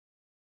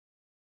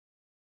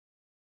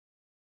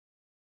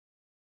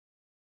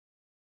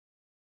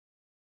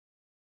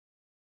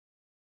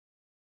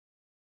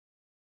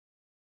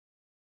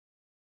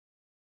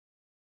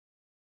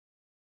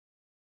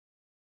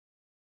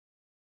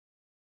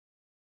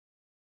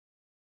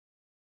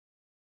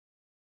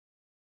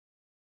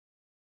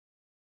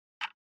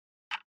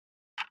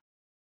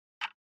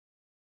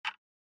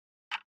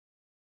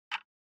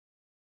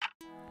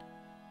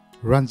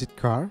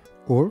Ranjitkar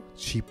or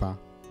Chipa.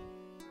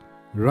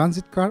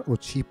 Ranjitkar or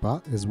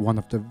Chipa is one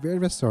of the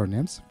various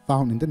surnames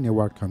found in the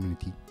Newar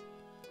community.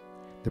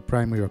 The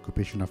primary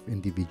occupation of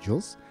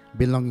individuals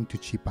belonging to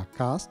Chipa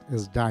caste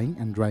is dyeing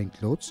and drying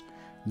clothes,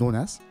 known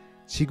as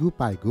Chigu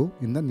Paigu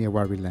in the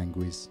Newari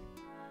language.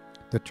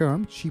 The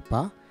term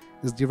Chipa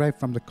is derived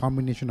from the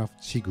combination of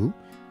Chigu,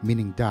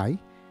 meaning dye,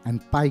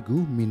 and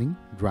Paigu, meaning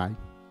dry.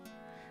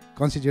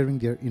 Considering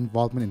their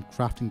involvement in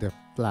crafting the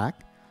flag,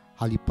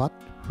 Halipat,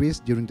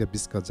 raised during the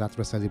Biska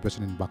Jatra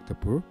celebration in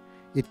Bhaktapur,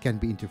 it can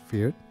be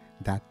inferred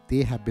that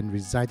they have been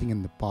residing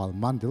in Nepal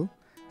Mandal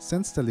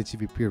since the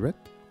Lichivi period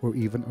or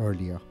even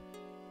earlier.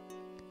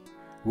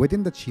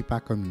 Within the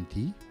Chipa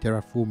community, there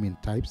are 4 main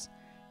types,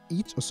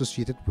 each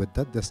associated with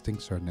the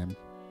distinct surname.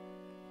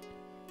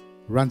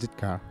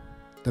 Ranjitkar.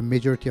 The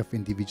majority of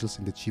individuals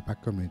in the Chipa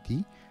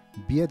community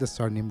bear the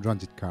surname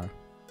Ranjitkar.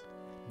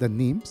 The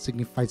name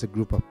signifies a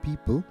group of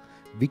people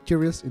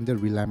victorious in the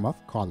realm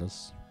of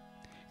colors.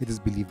 It is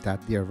believed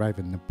that they arrive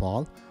in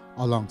Nepal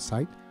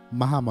alongside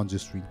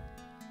Mahamanjusri.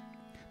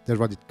 The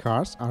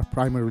Ranjitkars are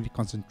primarily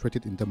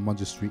concentrated in the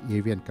Manjusri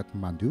area in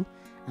Kathmandu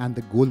and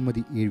the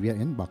Golmadi area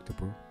in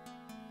Bhaktapur.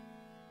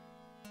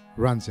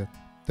 Ranjit.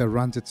 The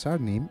Ranjit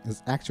surname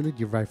is actually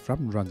derived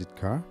from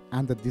Ranjitkar,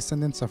 and the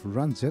descendants of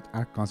Ranjit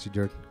are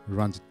considered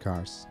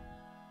Ranjitkars.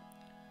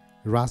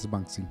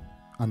 Rajbhandari.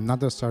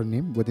 Another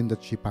surname within the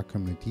Chipa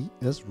community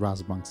is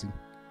Rajbhandari.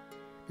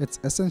 It's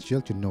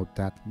essential to note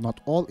that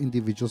not all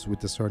individuals with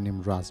the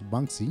surname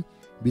Rajbhandari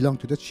belong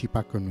to the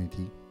Chipa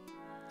community.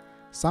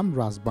 Some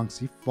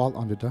Rajbhandari fall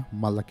under the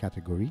Malla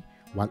category,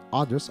 while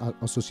others are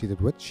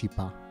associated with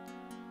Chipa.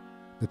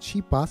 The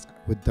Chipas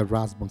with the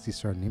Rajbhandari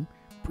surname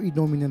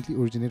predominantly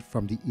originate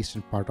from the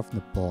eastern part of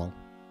Nepal.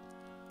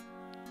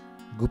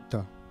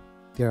 Gupta.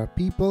 There are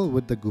people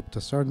with the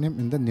Gupta surname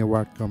in the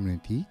Newar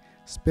community,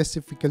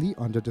 specifically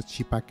under the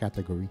Chipa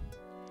category.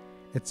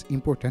 It's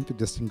important to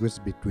distinguish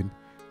between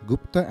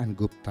Gupta and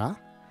Gupta,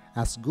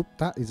 as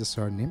Gupta is a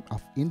surname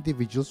of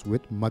individuals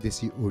with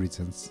Madhesi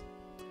origins.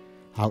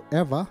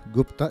 However,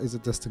 Gupta is a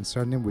distinct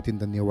surname within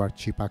the Newar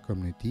Chipa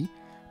community,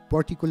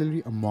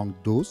 particularly among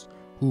those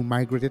who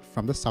migrated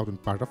from the southern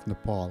part of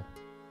Nepal.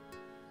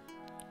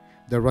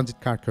 The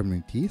Ranjitkar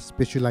community,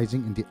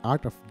 specializing in the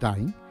art of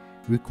dyeing,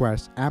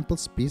 requires ample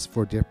space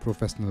for their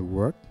professional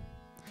work.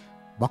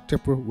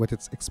 Bhaktapur, with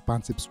its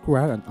expansive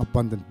square and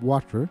abundant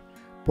water,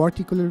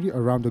 particularly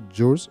around the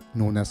Jors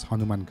known as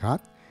Hanuman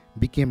Ghat,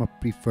 became a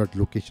preferred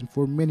location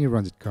for many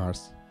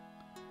Ranjitkars.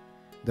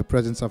 The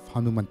presence of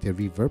Hanumante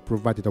river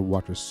provided a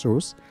water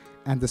source,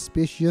 and the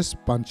spacious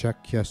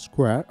Panchakya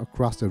square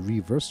across the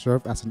river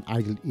served as an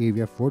ideal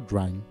area for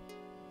drying.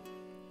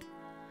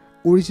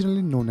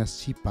 Originally known as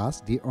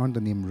Chipas, they earned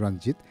the name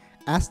Ranjit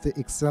as they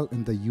excel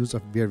in the use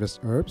of various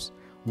herbs,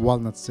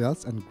 walnut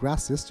shells, and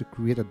grasses to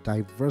create a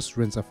diverse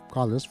range of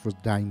colors for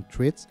dyeing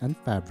threads and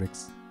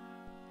fabrics.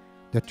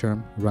 The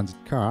term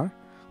Ranjitkar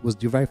was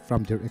derived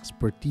from their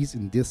expertise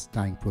in this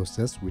dyeing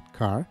process, with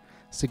kar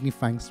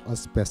signifying a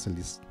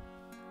specialist.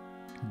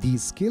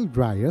 These skilled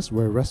dryers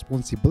were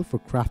responsible for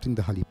crafting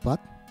the halipat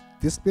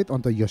displayed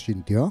on the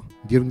Yashindya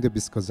during the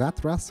Biska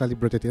Jatra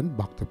celebrated in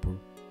Bhaktapur.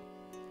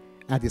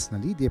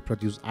 Additionally, they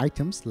produce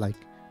items like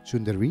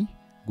chundari,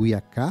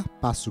 guyaka,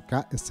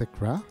 pasuka,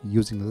 etc.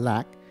 using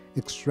lac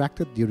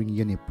extracted during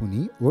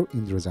Yanepuni or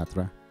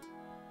Indrajatra.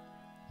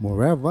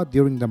 Moreover,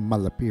 during the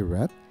Malla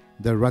period,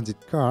 the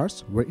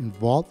Ranjitkars were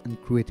involved in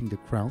creating the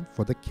crown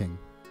for the king.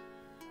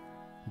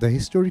 The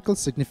historical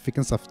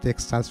significance of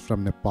textiles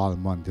from Nepal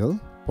Mandal,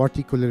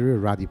 particularly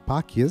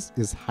Radipakis,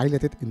 is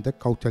highlighted in the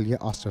Kautilya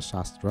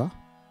Astra-Shastra,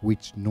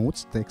 which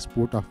notes the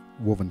export of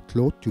woven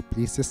cloth to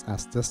places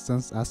as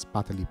distant as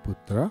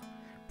Pataliputra,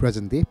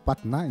 present-day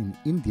Patna in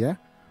India,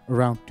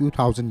 around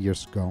 2000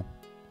 years ago.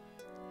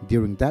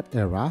 During that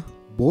era,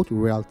 both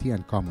royalty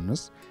and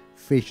commoners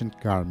fashioned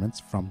garments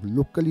from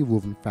locally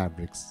woven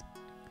fabrics.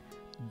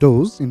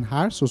 Those in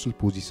higher social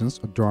positions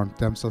adorned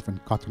themselves in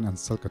cotton and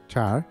silk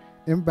attire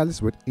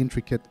embellished with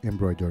intricate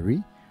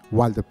embroidery,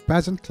 while the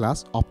peasant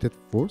class opted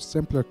for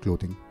simpler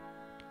clothing.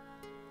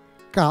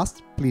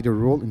 Caste played a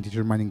role in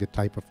determining the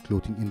type of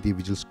clothing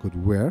individuals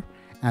could wear,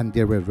 and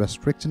there were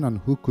restrictions on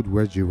who could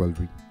wear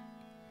jewelry.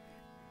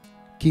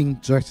 King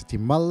Jaysati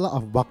Malla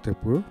of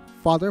Bhaktapur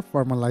further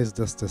formalized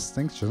these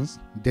distinctions,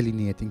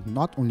 delineating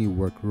not only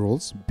work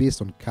roles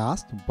based on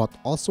caste but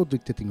also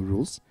dictating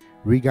rules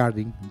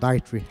regarding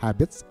dietary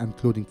habits and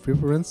clothing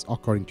preference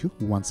according to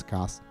one's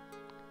caste.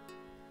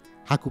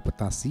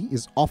 Hakupatasi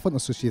is often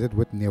associated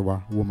with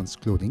Newar women's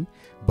clothing,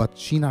 but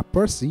China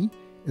Persi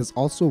is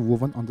also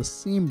woven on the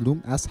same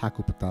loom as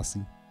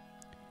Hakupatasi.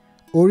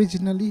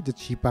 Originally, the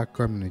Chipa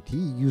community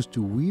used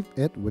to weave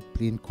it with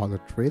plain color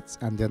threads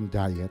and then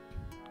dye it.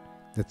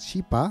 The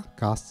Chipa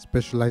caste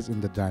specialized in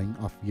the dyeing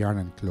of yarn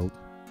and cloth.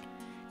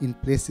 In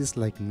places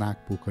like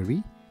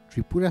Nagpokari,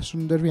 Tripura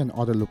Sundari and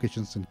other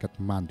locations in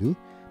Kathmandu,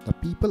 the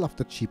people of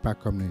the Chipa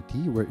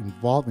community were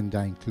involved in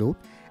dyeing cloth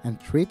and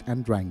trade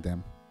and drying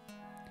them.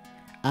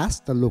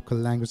 As the local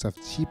language of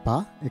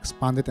Chipa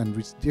expanded and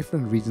reached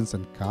different regions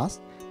and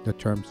castes, The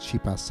term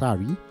Chipa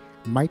Sari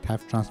might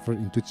have transferred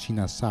into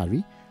China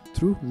Sari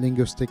through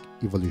linguistic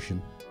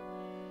evolution.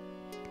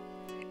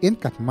 In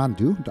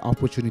Kathmandu, the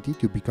opportunity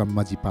to become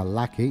Majipa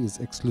Lakhe is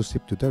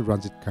exclusive to the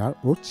Ranjitkar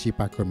or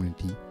Chipa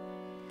community.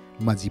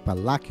 Majipa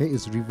Lakhe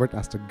is revered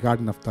as the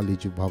garden of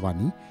Taleju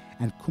Bhavani,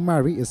 and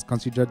Kumari is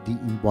considered the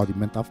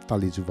embodiment of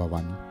Taleju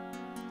Bhavani.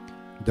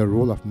 The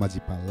role of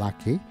Majipa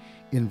Lakhe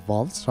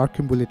involves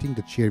circumambulating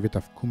the chariot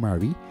of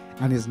Kumari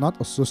and is not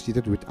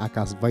associated with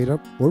Akas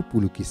Vairab or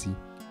Pulukisi.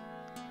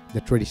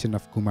 The tradition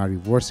of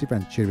Kumari worship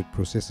and chariot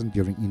procession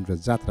during Indra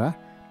Jatra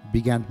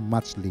began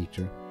much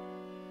later.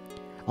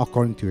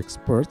 According to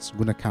experts,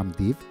 Gunakam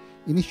Dev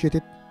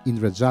initiated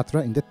Indra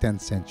Jatra in the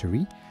 10th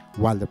century,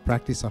 while the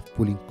practice of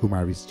pulling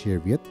Kumari's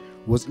chariot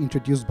was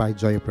introduced by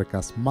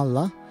Jayaprakash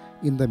Malla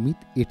in the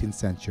mid-18th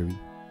century.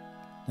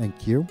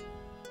 Thank you.